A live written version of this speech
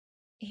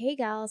Hey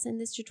gals, in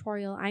this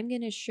tutorial, I'm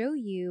going to show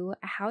you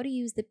how to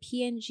use the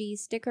PNG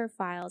sticker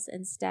files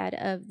instead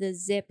of the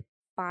zip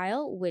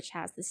file, which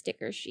has the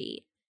sticker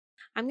sheet.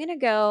 I'm going to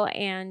go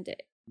and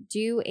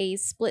do a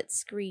split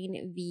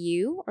screen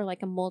view or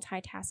like a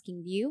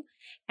multitasking view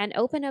and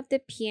open up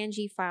the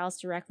PNG files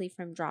directly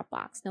from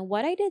Dropbox. Now,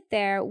 what I did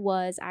there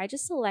was I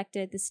just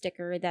selected the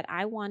sticker that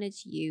I wanted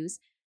to use,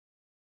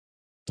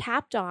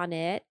 tapped on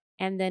it,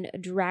 and then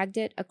dragged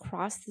it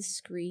across the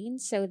screen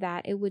so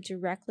that it would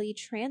directly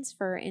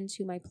transfer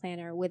into my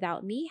planner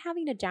without me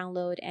having to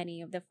download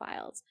any of the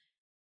files.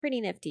 Pretty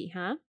nifty,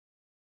 huh?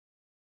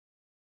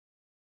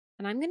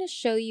 And I'm going to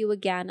show you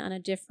again on a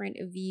different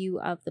view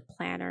of the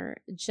planner,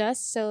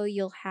 just so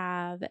you'll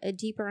have a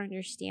deeper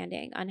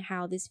understanding on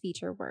how this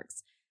feature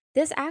works.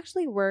 This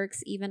actually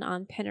works even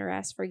on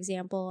Pinterest, for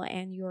example,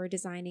 and you're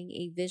designing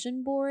a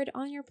vision board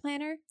on your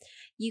planner.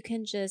 You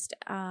can just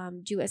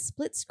do a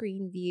split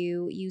screen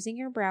view using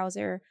your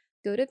browser,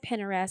 go to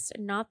Pinterest,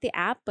 not the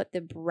app, but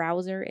the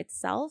browser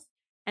itself,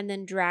 and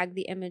then drag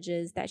the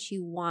images that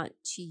you want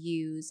to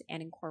use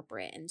and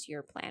incorporate into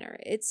your planner.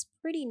 It's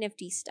pretty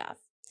nifty stuff.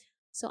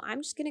 So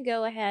I'm just going to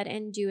go ahead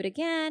and do it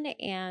again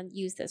and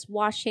use this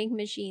washing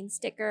machine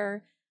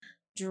sticker,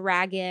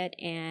 drag it,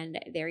 and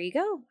there you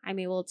go. I'm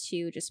able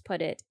to just put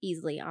it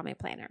easily on my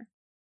planner.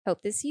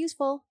 Hope this is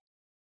useful.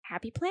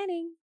 Happy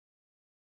planning!